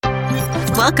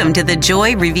Welcome to the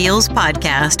Joy Reveals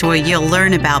podcast, where you'll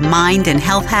learn about mind and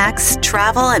health hacks,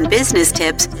 travel and business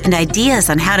tips, and ideas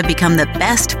on how to become the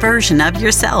best version of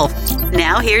yourself.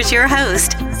 Now here's your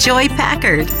host, Joy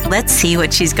Packard. Let's see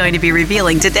what she's going to be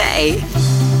revealing today.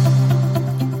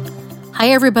 Hi,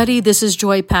 everybody. This is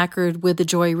Joy Packard with the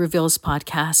Joy Reveals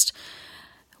podcast.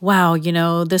 Wow,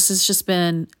 this has just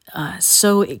been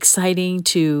so exciting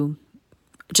to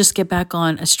just get back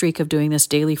on a streak of doing this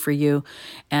daily for you,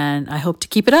 and I hope to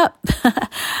keep it up.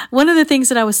 One of the things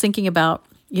that I was thinking about,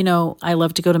 I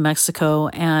love to go to Mexico,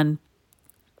 and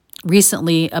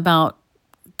recently, about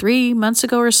 3 months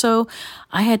ago or so,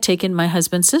 I had taken my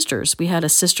husband's sisters. We had a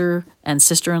sister and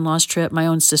sister-in-law's trip. My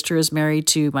own sister is married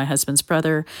to my husband's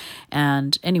brother,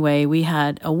 and anyway, we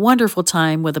had a wonderful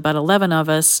time with about 11 of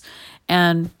us,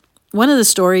 and one of the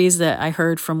stories that I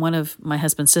heard from one of my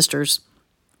husband's sisters,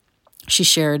 she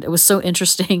shared, it was so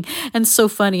interesting and so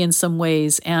funny in some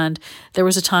ways. And there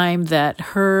was a time that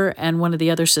her and one of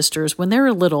the other sisters, when they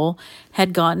were little,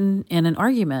 had gotten in an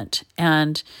argument.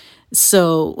 And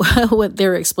so what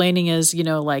they're explaining is,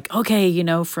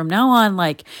 okay, from now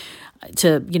on,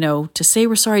 to say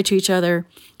we're sorry to each other,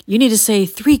 you need to say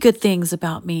 3 good things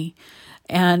about me.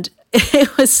 And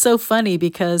it was so funny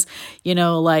because,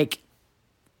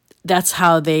 that's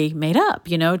how they made up,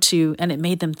 and it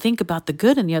made them think about the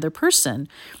good in the other person.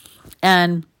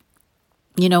 And,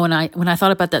 when I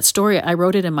thought about that story, I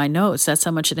wrote it in my notes. That's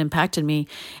how much it impacted me.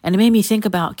 And it made me think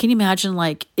about, can you imagine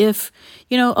if,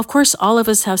 of course, all of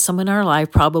us have someone in our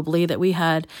life probably that we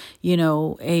had,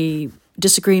 a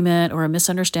disagreement or a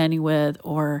misunderstanding with,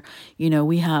 or,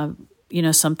 we have,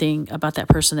 something about that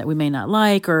person that we may not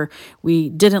like, or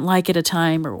we didn't like at a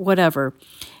time or whatever.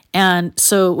 And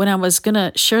so when I was going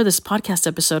to share this podcast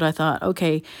episode, I thought,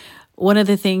 okay, one of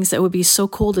the things that would be so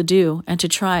cool to do and to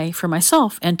try for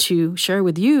myself and to share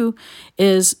with you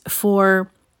is for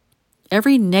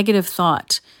every negative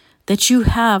thought that you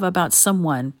have about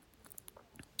someone,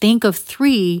 think of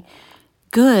 3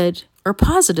 good or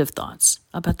positive thoughts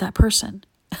about that person.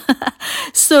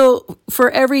 So for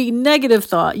every negative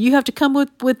thought, you have to come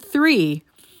with 3.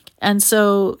 And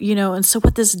so,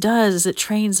 what this does is it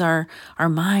trains our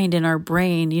mind and our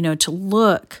brain, to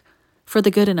look for the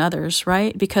good in others,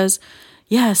 right? Because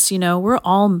yes, we're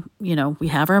all, we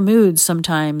have our moods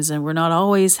sometimes, and we're not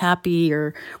always happy,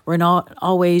 or we're not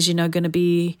always, going to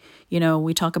be,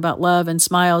 we talk about love and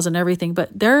smiles and everything, but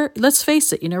let's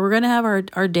face it, we're going to have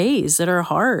our days that are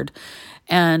hard,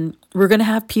 and we're going to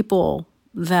have people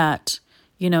that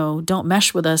don't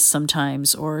mesh with us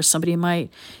sometimes, or somebody might,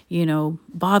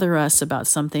 bother us about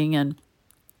something, and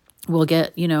we'll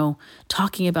get,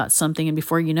 talking about something, and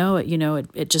before you know it,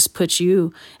 it just puts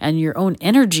you and your own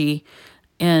energy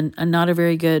in a not a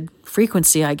very good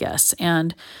frequency, I guess.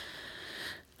 And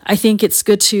I think it's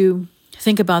good to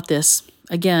think about this.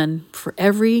 Again, for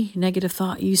every negative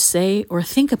thought you say or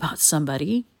think about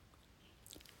somebody,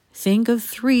 think of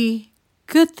 3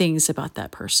 good things about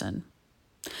that person.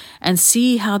 And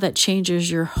see how that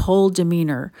changes your whole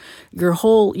demeanor, your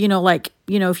whole,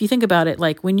 if you think about it,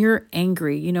 like when you're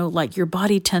angry, your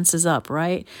body tenses up,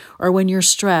 right? Or when you're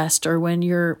stressed, or when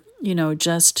you're,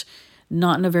 just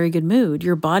not in a very good mood,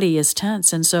 your body is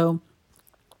tense. And so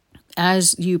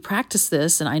as you practice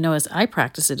this, and I know as I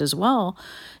practice it as well,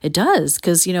 it does,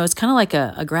 because, it's kind of like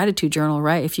a gratitude journal,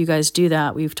 right? If you guys do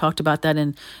that, we've talked about that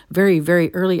in very,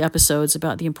 very early episodes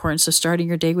about the importance of starting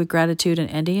your day with gratitude and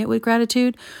ending it with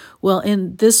gratitude. Well,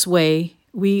 in this way,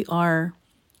 we are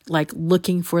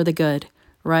looking for the good,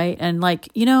 right? And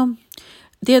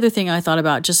the other thing I thought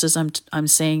about, just as I'm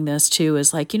saying this too,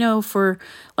 is for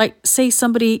say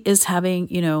somebody is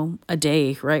having, a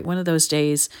day, right? One of those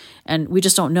days, and we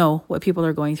just don't know what people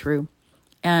are going through.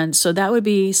 And so that would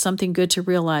be something good to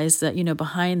realize that,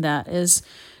 behind that is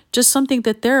just something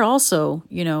that they're also,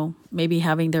 maybe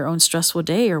having their own stressful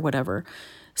day or whatever.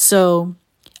 So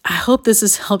I hope this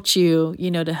has helped you,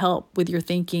 to help with your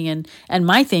thinking and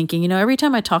my thinking. Every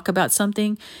time I talk about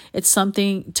something, it's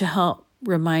something to help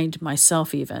remind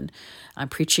myself even. I'm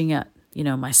preaching at,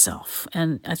 myself.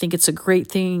 And I think it's a great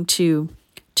thing to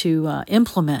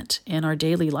implement in our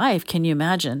daily life. Can you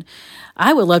imagine?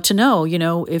 I would love to know,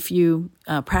 if you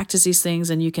practice these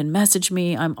things, and you can message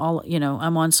me. I'm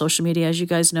on social media, as you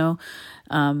guys know.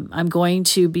 I'm going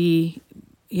to be,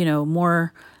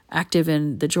 more active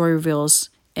in the Joy Reveals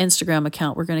Instagram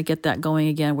account. We're going to get that going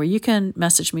again, where you can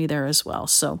message me there as well.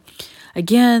 So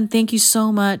again, thank you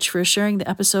so much for sharing the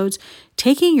episodes,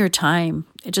 taking your time.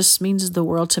 It just means the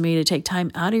world to me to take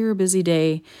time out of your busy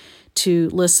day to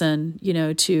listen,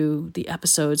 to the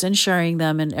episodes and sharing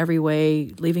them in every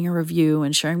way, leaving a review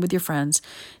and sharing with your friends.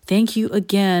 Thank you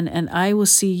again, and I will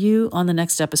see you on the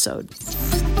next episode.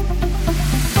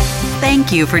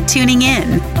 Thank you for tuning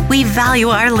in. We value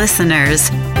our listeners.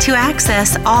 To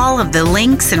access all of the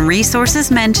links and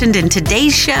resources mentioned in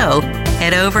today's show,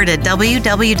 head over to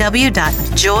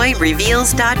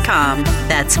www.joyreveals.com.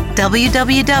 That's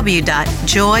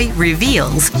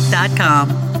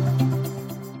www.joyreveals.com.